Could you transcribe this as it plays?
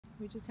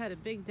We just had a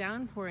big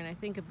downpour, and I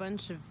think a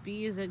bunch of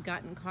bees had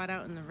gotten caught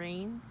out in the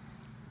rain,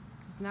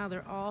 because now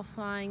they're all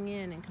flying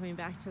in and coming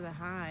back to the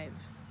hive.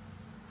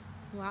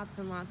 Lots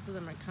and lots of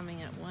them are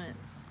coming at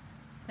once.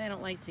 They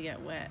don't like to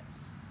get wet.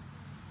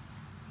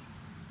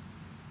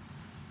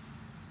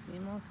 See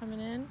them all coming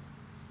in?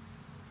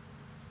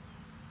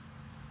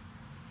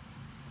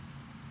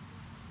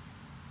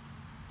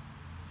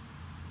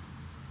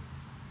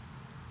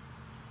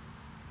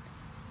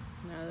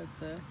 Now that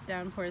the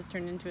downpour has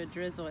turned into a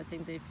drizzle, I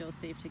think they feel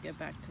safe to get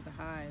back to the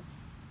hive.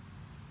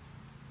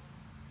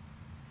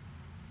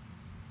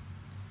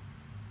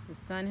 The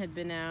sun had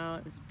been out,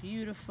 it was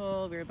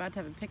beautiful. We were about to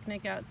have a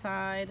picnic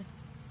outside.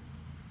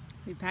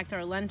 We packed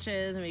our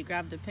lunches and we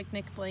grabbed a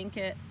picnic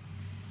blanket,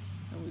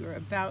 and we were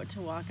about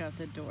to walk out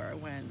the door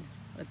when,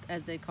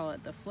 as they call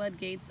it, the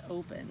floodgates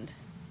opened.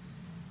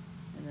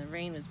 And the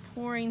rain was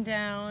pouring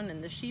down,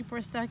 and the sheep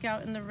were stuck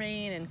out in the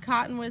rain, and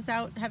Cotton was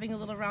out having a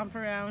little romp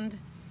around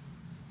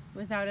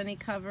without any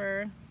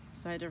cover.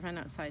 So I had to run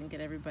outside and get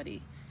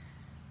everybody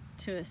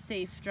to a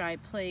safe, dry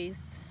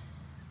place.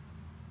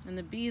 And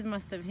the bees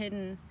must have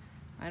hidden,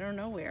 I don't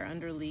know where,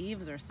 under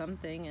leaves or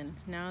something, and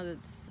now that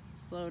it's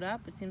slowed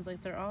up, it seems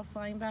like they're all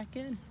flying back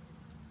in.